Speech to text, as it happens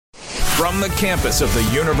From the campus of the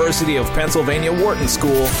University of Pennsylvania Wharton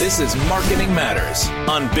School, this is Marketing Matters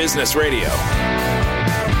on Business Radio.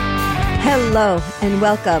 Hello and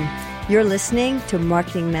welcome. You're listening to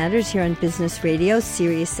Marketing Matters here on Business Radio,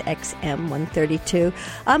 Sirius XM 132.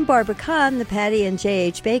 I'm Barbara Kahn, the Patty and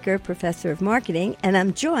J.H. Baker Professor of Marketing, and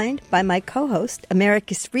I'm joined by my co-host,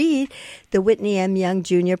 Americus Reed, the Whitney M. Young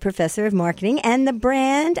Jr. Professor of Marketing, and the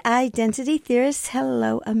Brand Identity Theorist.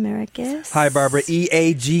 Hello, Americus. Hi, Barbara.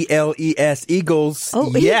 E-A-G-L-E-S, Eagles.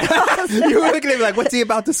 Oh, yeah. Eagles. You were looking at me like, what's he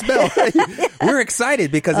about to spell? We're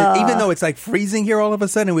excited because even though it's like freezing here all of a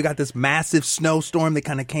sudden, we got this massive snowstorm that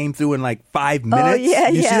kind of came through in like 5 minutes. Oh, yeah,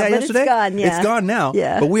 you see that but yesterday? it's gone, yeah. It's gone now.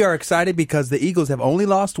 Yeah. But we are excited because the Eagles have only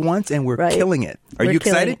lost once and we're killing it. Are you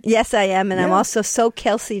excited? Yes, I am. And I'm also so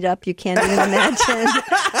Kelsey'd up, you can't even imagine.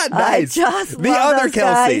 Nice. I just the love other those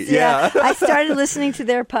Kelsey. guys. Yeah. I started listening to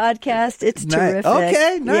their podcast. It's terrific.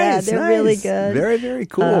 Okay, nice. Yeah, they're really good. Very, very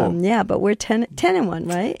cool. Yeah, but we're 10-1,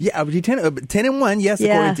 right? Yeah, 10-1, yes.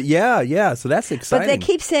 Yeah. Yeah. So that's exciting. But they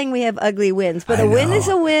keep saying we have ugly wins. But a win is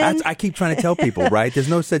a win. I keep trying to tell people, right? There's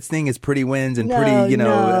no such thing as pretty wins and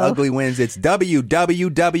ugly wins. It's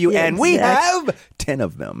WWW, and we have 10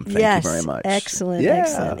 of them. Thank you very much. Excellent, yeah,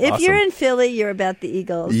 excellent. If awesome. you're in Philly, you're about the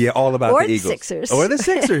Eagles. Yeah, all about the Eagles. Or the Sixers. Or the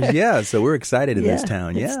Sixers, yeah. So we're excited in this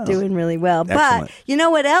town, yeah. It's doing really well. Excellent. But you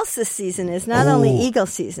know what else this season is? Not only Eagle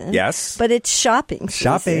season. Yes. But it's shopping season.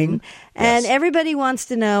 Shopping. And Yes. everybody wants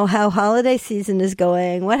to know how holiday season is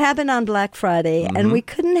going, what happened on Black Friday, and we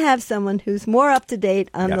couldn't have someone who's more up to date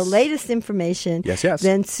on the latest information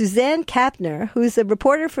than Suzanne Kapner, who's a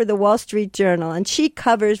reporter for the Wall Street Journal, and she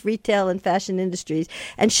covers retail and fashion industries.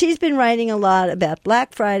 And she's been writing a lot about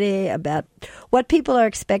Black Friday, about what people are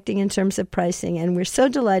expecting in terms of pricing, and we're so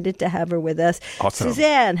delighted to have her with us. Awesome.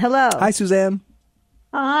 Suzanne, hello. Hi, Suzanne.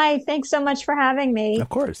 Hi, thanks so much for having me. Of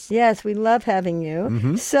course. Yes, we love having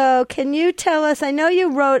you. So can you tell us, I know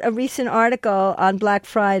you wrote a recent article on Black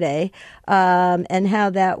Friday and how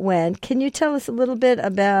that went. Can you tell us a little bit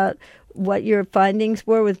about what your findings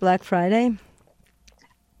were with Black Friday?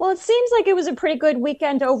 Well, it seems like it was a pretty good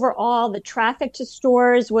weekend overall. The traffic to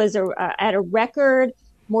stores was at a record.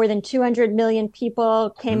 More than 200 million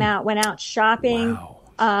people went out shopping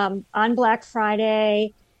on Black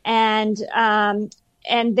Friday. And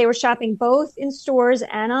they were shopping both in stores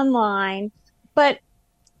and online. But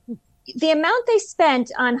the amount they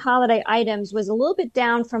spent on holiday items was a little bit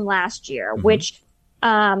down from last year, which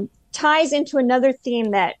ties into another theme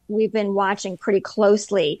that we've been watching pretty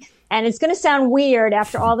closely. And it's going to sound weird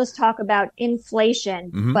after all this talk about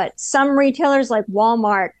inflation, but some retailers like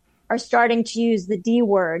Walmart are starting to use the D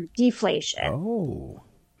word, deflation. Oh.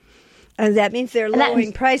 And that means they're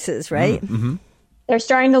lowering prices, right? They're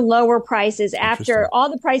starting to lower prices after all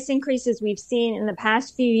the price increases we've seen in the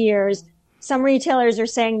past few years. Some retailers are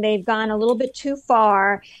saying they've gone a little bit too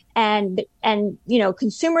far, and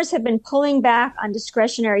consumers have been pulling back on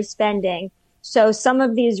discretionary spending. So some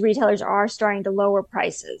of these retailers are starting to lower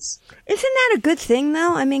prices. Isn't that a good thing,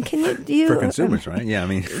 though? I mean, can you for consumers, right? Yeah,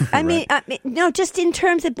 I mean, no, just in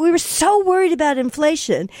terms of we were so worried about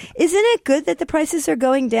inflation. Isn't it good that the prices are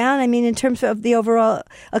going down? I mean, in terms of the overall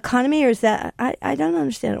economy, or is that I don't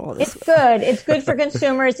understand all this. It's good. It's good for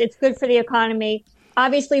consumers. It's good for the economy.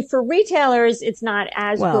 Obviously, for retailers, it's not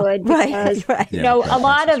as good because a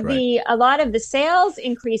lot of the sales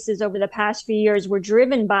increases over the past few years were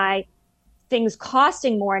driven by things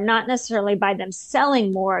costing more, not necessarily by them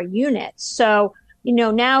selling more units. So,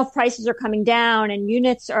 now prices are coming down and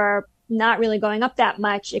units are not really going up that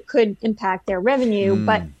much. It could impact their revenue.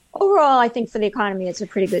 But overall, I think for the economy, it's a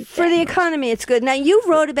pretty good thing. For the economy, it's good. Now, you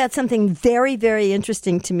wrote about something very, very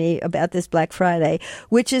interesting to me about this Black Friday,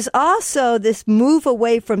 which is also this move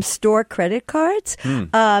away from store credit cards.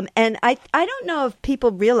 And I don't know if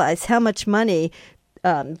people realize how much money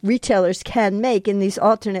retailers can make in these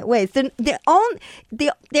alternate ways.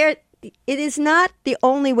 It is not the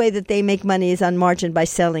only way that they make money is on margin by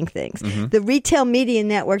selling things. The retail media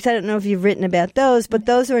networks, I don't know if you've written about those, but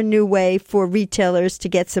those are a new way for retailers to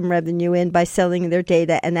get some revenue in by selling their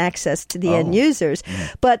data and access to the end users.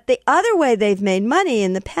 But the other way they've made money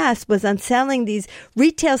in the past was on selling these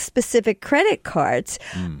retail-specific credit cards.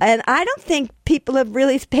 And I don't think people have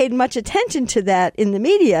really paid much attention to that in the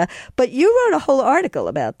media, but you wrote a whole article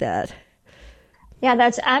about that. Yeah,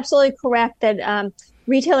 that's absolutely correct that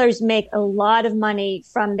retailers make a lot of money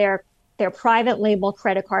from their private label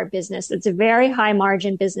credit card business. It's a very high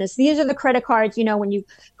margin business. These are the credit cards, when you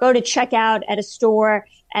go to check out at a store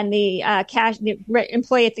and the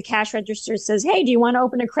employee at the cash register says, "Hey, do you want to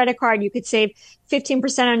open a credit card? You could save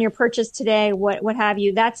 15% on your purchase today," what have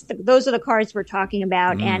you. Those are the cards we're talking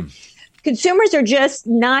about. And consumers are just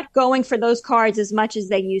not going for those cards as much as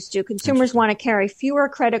they used to. Consumers want to carry fewer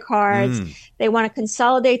credit cards. They want to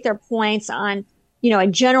consolidate their points on, a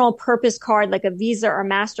general purpose card like a Visa or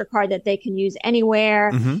MasterCard that they can use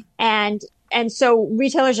anywhere. And so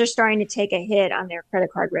retailers are starting to take a hit on their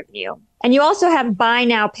credit card revenue. And you also have buy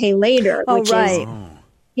now, pay later, which is,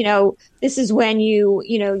 this is when you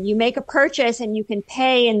make a purchase and you can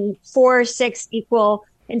pay in 4 or 6 equal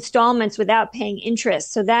installments without paying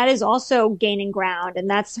interest. So that is also gaining ground, and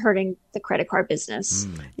that's hurting the credit card business.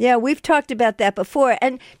 Yeah, we've talked about that before.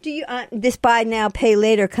 And do you this buy now, pay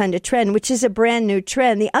later kind of trend, which is a brand new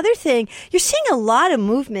trend. The other thing, you're seeing a lot of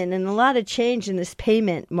movement and a lot of change in this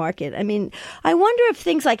payment market. I mean, I wonder if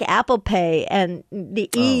things like Apple Pay and the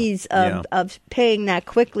ease of paying that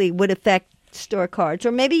quickly would affect store cards.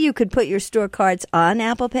 Or maybe you could put your store cards on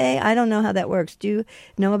Apple Pay. I don't know how that works. Do you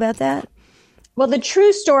know about that? Well, the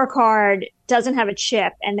true store card doesn't have a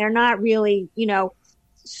chip, and they're not really, they're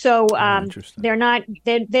not,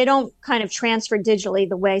 they don't kind of transfer digitally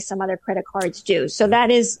the way some other credit cards do. So that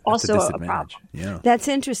is also a problem. Yeah. That's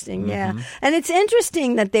interesting. Yeah. And it's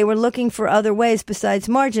interesting that they were looking for other ways besides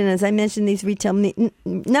margin. As I mentioned, these retail,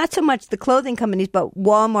 not so much the clothing companies, but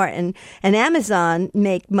Walmart and Amazon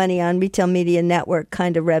make money on retail media network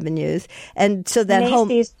kind of revenues. And so that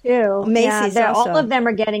Macy's too. Macy's also. All of them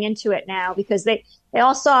are getting into it now because they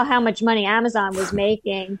all saw how much money Amazon was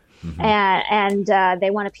making. And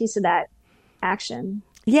they want a piece of that action.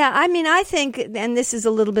 Yeah, I mean, I think, and this is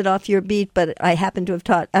a little bit off your beat, but I happen to have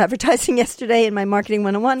taught advertising yesterday in my Marketing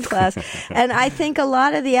 101 class. And I think a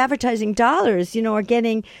lot of the advertising dollars, are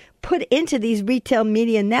getting put into these retail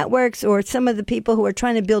media networks, or some of the people who are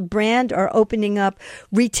trying to build brand are opening up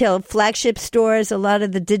retail flagship stores. A lot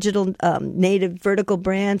of the digital native vertical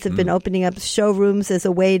brands have been opening up showrooms as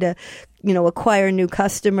a way to acquire new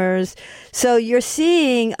customers. So you're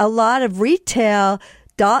seeing a lot of retail,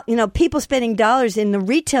 people spending dollars in the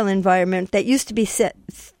retail environment that used to be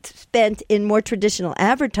spent in more traditional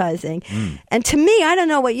advertising. And to me, I don't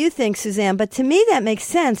know what you think, Suzanne, but to me that makes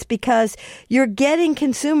sense because you're getting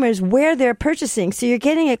consumers where they're purchasing. So you're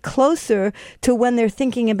getting it closer to when they're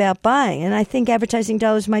thinking about buying. And I think advertising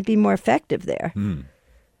dollars might be more effective there.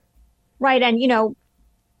 Right. And,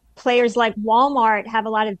 players like Walmart have a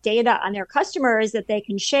lot of data on their customers that they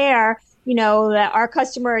can share, that our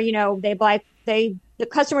customer, the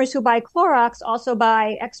customers who buy Clorox also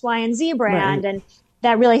buy X, Y, and Z brand. Right. And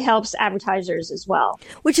that really helps advertisers as well.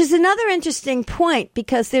 Which is another interesting point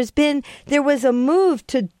because there was a move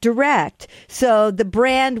to direct. So the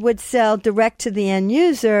brand would sell direct to the end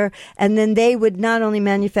user, and then they would not only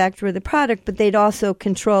manufacture the product, but they'd also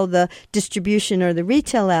control the distribution or the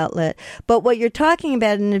retail outlet. But what you're talking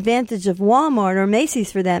about, an advantage of Walmart or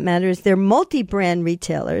Macy's for that matter, is they're multi-brand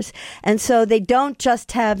retailers. And so they don't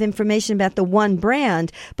just have information about the one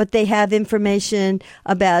brand, but they have information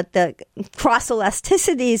about the cross-elasticity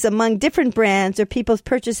among different brands or people's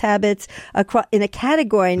purchase habits in a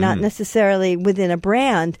category, not necessarily within a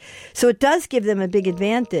brand. So it does give them a big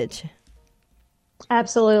advantage.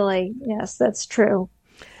 Absolutely. Yes, that's true.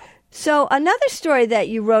 So another story that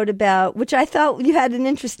you wrote about, which I thought you had an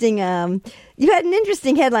interesting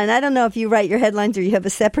headline. I don't know if you write your headlines or you have a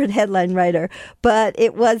separate headline writer, but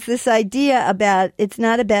it was this idea about it's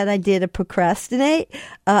not a bad idea to procrastinate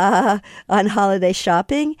on holiday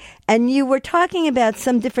shopping. And you were talking about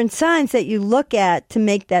some different signs that you look at to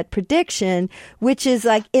make that prediction, which is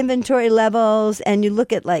like inventory levels, and you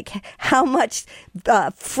look at like how much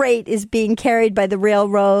freight is being carried by the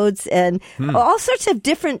railroads and all sorts of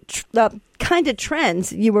different kind of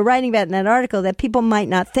trends you were writing about in that article that people might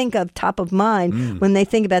not think of top of mind when they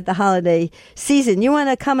think about the holiday season. You want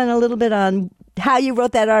to comment a little bit on how you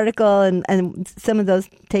wrote that article and some of those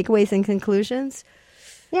takeaways and conclusions?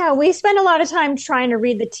 Yeah, we spend a lot of time trying to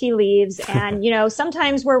read the tea leaves, and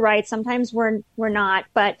sometimes we're right, sometimes we're not.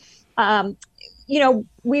 But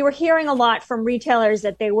we were hearing a lot from retailers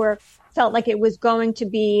that they felt like it was going to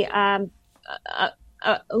be a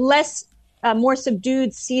more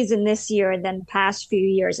subdued season this year than the past few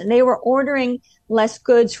years, and they were ordering less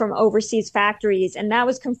goods from overseas factories, and that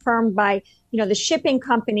was confirmed by the shipping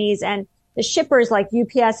companies and the shippers like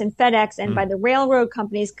UPS and FedEx, and by the railroad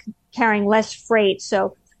companies carrying less freight.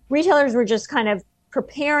 So retailers were just kind of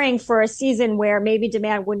preparing for a season where maybe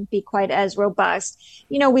demand wouldn't be quite as robust.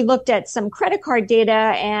 We looked at some credit card data,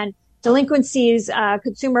 and delinquencies,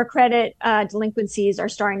 consumer credit delinquencies are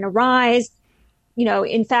starting to rise.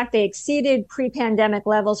 In fact, they exceeded pre-pandemic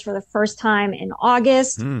levels for the first time in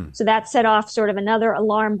August. So that set off sort of another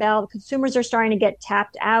alarm bell. Consumers are starting to get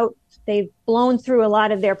tapped out. They've blown through a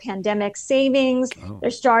lot of their pandemic savings. They're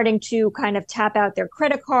starting to kind of tap out their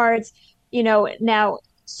credit cards. Now,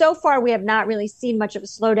 so far, we have not really seen much of a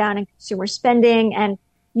slowdown in consumer spending. And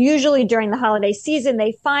usually during the holiday season,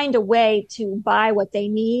 they find a way to buy what they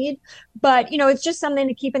need. But, it's just something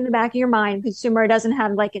to keep in the back of your mind. Consumer doesn't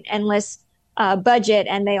have like an endless budget,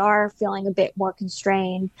 and they are feeling a bit more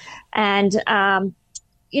constrained. And,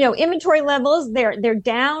 inventory levels, they're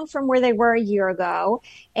down from where they were a year ago.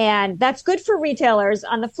 And that's good for retailers.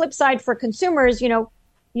 On the flip side, for consumers,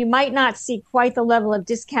 you might not see quite the level of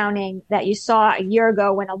discounting that you saw a year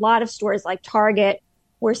ago when a lot of stores like Target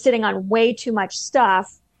were sitting on way too much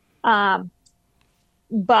stuff.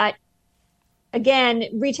 But again,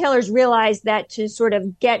 retailers realize that to sort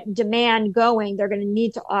of get demand going, they're going to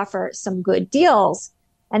need to offer some good deals.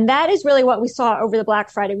 And that is really what we saw over the Black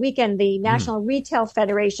Friday weekend. The National Retail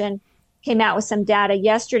Federation came out with some data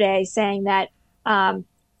yesterday saying that I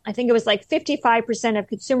think it was like 55% of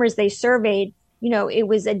consumers they surveyed, it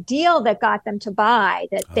was a deal that got them to buy,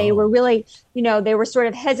 that they were really, they were sort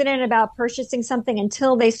of hesitant about purchasing something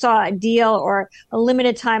until they saw a deal or a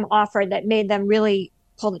limited time offer that made them really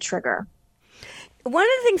pull the trigger. One of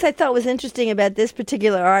the things I thought was interesting about this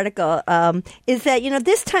particular article is that,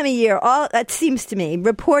 this time of year, it seems to me,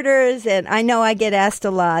 reporters, and I know I get asked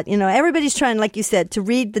a lot, everybody's trying, like you said, to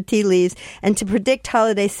read the tea leaves and to predict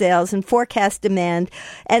holiday sales and forecast demand.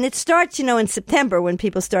 And it starts, in September when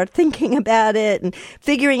people start thinking about it and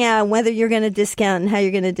figuring out whether you're going to discount and how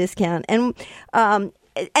you're going to discount.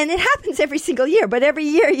 And it happens every single year, but every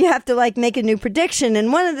year you have to make a new prediction.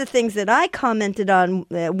 And one of the things that I commented on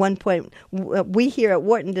at one point, we here at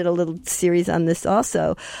Wharton did a little series on this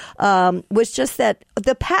also, was just that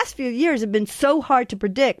the past few years have been so hard to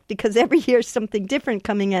predict because every year is something different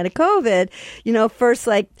coming out of COVID. First,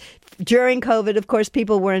 during COVID, of course,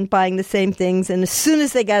 people weren't buying the same things. And as soon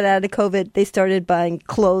as they got out of COVID, they started buying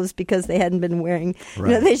clothes because they hadn't been wearing,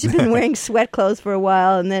 they'd been wearing sweat clothes for a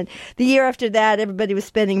while. And then the year after that, everybody was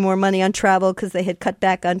spending more money on travel because they had cut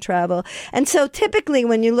back on travel. And so typically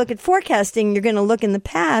when you look at forecasting, you're going to look in the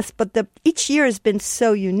past, but each year has been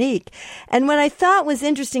so unique. And what I thought was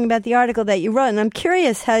interesting about the article that you wrote, and I'm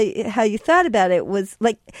curious how you thought about it, was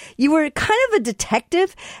you were kind of a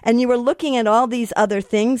detective and you were looking at all these other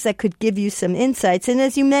things that could give you some insights. And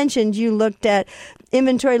as you mentioned, you looked at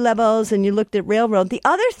inventory levels and you looked at railroad. The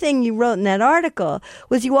other thing you wrote in that article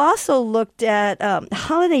was you also looked at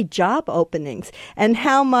holiday job openings and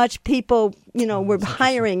how much people, were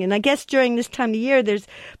hiring. And I guess during this time of year, there's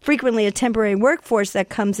frequently a temporary workforce that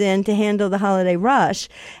comes in to handle the holiday rush.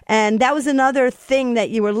 And that was another thing that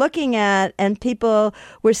you were looking at. And people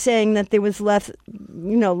were saying that there was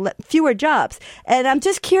fewer jobs. And I'm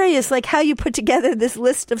just curious, how you put together this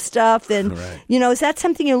list of stuff. And, is that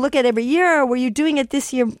something you look at every year, or were you doing it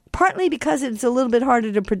this year partly because it's a little bit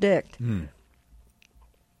harder to predict?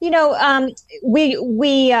 We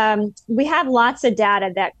have lots of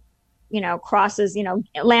data that, crosses,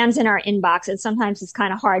 lands in our inbox. And sometimes it's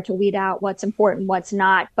kind of hard to weed out what's important, what's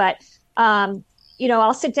not. But,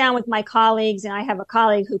 I'll sit down with my colleagues, and I have a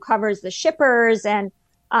colleague who covers the shippers and,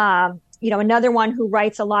 another one who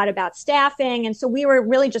writes a lot about staffing. And so we were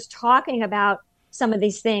really just talking about some of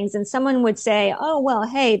these things. And someone would say, oh, well,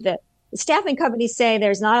 hey, the staffing companies say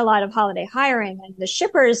there's not a lot of holiday hiring, and the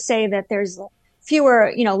shippers say that there's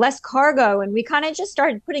fewer, less cargo. And we kind of just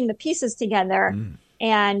started putting the pieces together.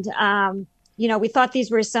 And, we thought these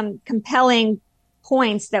were some compelling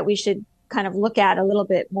points that we should kind of look at a little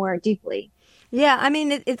bit more deeply. Yeah, I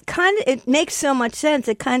mean, it makes so much sense.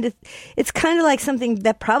 It's kind of like something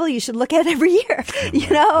that probably you should look at every year,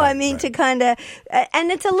 to kind of,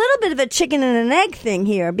 and it's a little bit of a chicken and an egg thing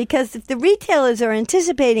here, because if the retailers are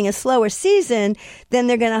anticipating a slower season, then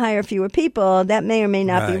they're going to hire fewer people. That may or may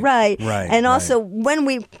not be right. And also, when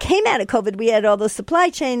we came out of COVID, we had all those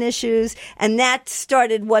supply chain issues, and that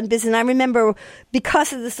started one business. I remember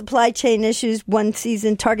because of the supply chain issues, one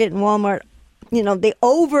season, Target and Walmart, they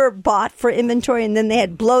overbought for inventory, and then they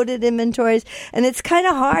had bloated inventories. And it's kind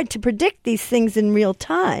of hard to predict these things in real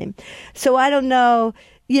time. So I don't know,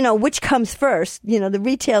 which comes first, the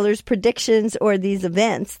retailers' predictions or these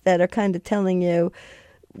events that are kind of telling you,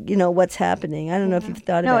 what's happening. I don't know if you've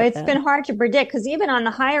thought about that. No, it's been hard to predict, because even on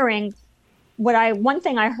the hiring, one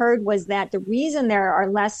thing I heard was that the reason there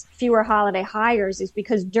are fewer holiday hires is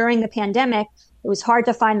because during the pandemic, it was hard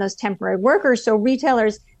to find those temporary workers. So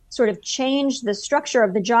retailers sort of change the structure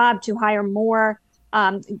of the job to hire more,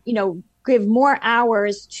 give more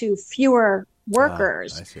hours to fewer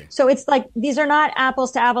workers. I see. So it's like these are not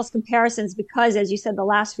apples to apples comparisons because, as you said, the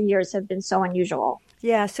last few years have been so unusual.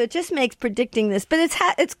 Yeah, so it just makes predicting this. But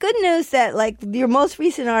it's good news that, like, your most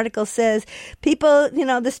recent article says people,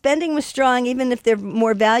 the spending was strong even if they're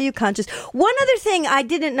more value conscious. One other thing I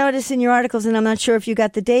didn't notice in your articles, and I'm not sure if you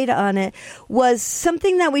got the data on it, was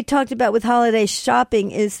something that we talked about with holiday shopping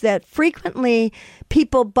is that frequently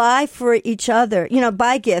people buy for each other,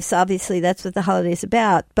 buy gifts. Obviously, that's what the holiday's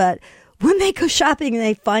about. But when they go shopping,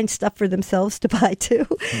 they find stuff for themselves to buy too.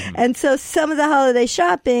 Mm-hmm. And so some of the holiday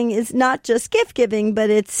shopping is not just gift giving,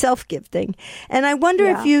 but it's self-gifting. And I wonder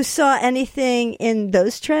if you saw anything in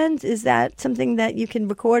those trends. Is that something that you can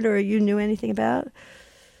record or you knew anything about?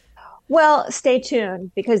 Well, stay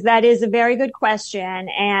tuned because that is a very good question.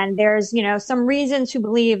 And there's, some reason to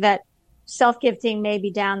believe that self-gifting may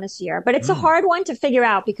be down this year, but it's a hard one to figure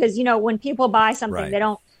out because, when people buy something, they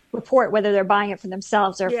don't report whether they're buying it for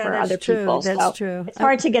themselves or for other people. That's true. It's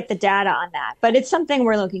hard to get the data on that, but it's something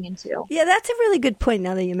we're looking into. Yeah, that's a really good point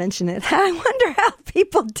now that you mention it. I wonder how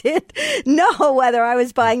people did know whether I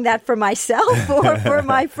was buying that for myself or for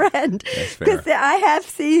my friend. Because I have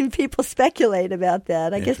seen people speculate about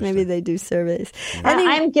that. I guess maybe they do surveys. Yeah.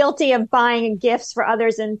 I'm guilty of buying gifts for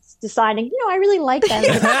others and deciding, I really like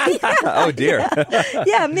that. Oh, dear.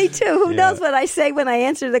 Yeah, me too. Who knows what I say when I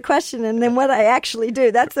answer the question and then what I actually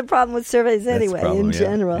do. That's the problem with surveys anyway, in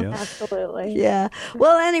general. Yeah. Absolutely. Yeah.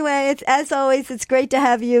 Well, anyway, as always, it's great to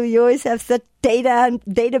have you. You always have such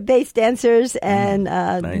data-based answers and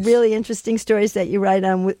really interesting stories that you write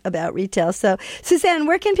on about retail. So, Suzanne,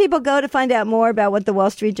 where can people go to find out more about what the Wall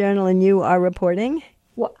Street Journal and you are reporting?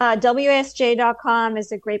 WASJ.com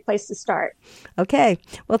is a great place to start. Okay.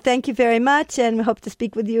 Well, thank you very much, and we hope to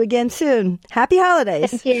speak with you again soon. Happy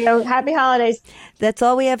holidays. Thank you. Happy holidays. That's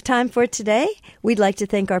all we have time for today. We'd like to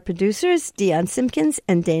thank our producers, Dion Simpkins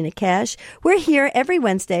and Dana Cash. We're here every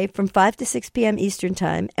Wednesday from 5 to 6 p.m. Eastern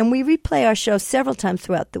Time, and we replay our show several times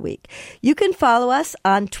throughout the week. You can follow us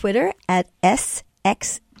on Twitter at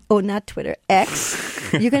SX. Oh, not Twitter.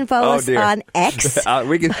 X. You can follow us on X.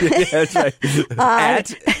 We can. That's right. At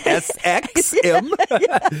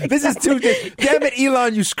SXM. This is too. Damn it,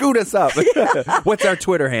 Elon! You screwed us up. What's our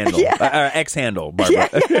Twitter handle? Our X handle, Barbara.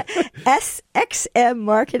 SXM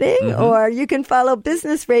Marketing, or you can follow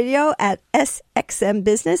Business Radio at SXM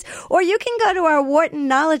Business, or you can go to our Wharton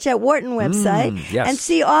Knowledge at Wharton website and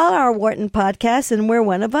see all our Wharton podcasts, and we're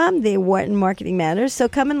one of them, the Wharton Marketing Matters. So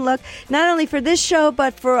come and look not only for this show,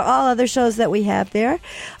 but for all other shows that we have there.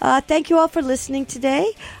 Thank you all for listening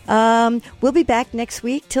today. We'll be back next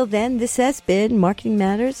week. Till then, this has been Marketing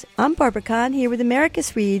Matters. I'm Barbara Kahn here with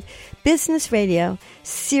America's Read, Business Radio,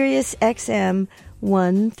 Sirius XM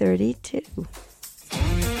 132.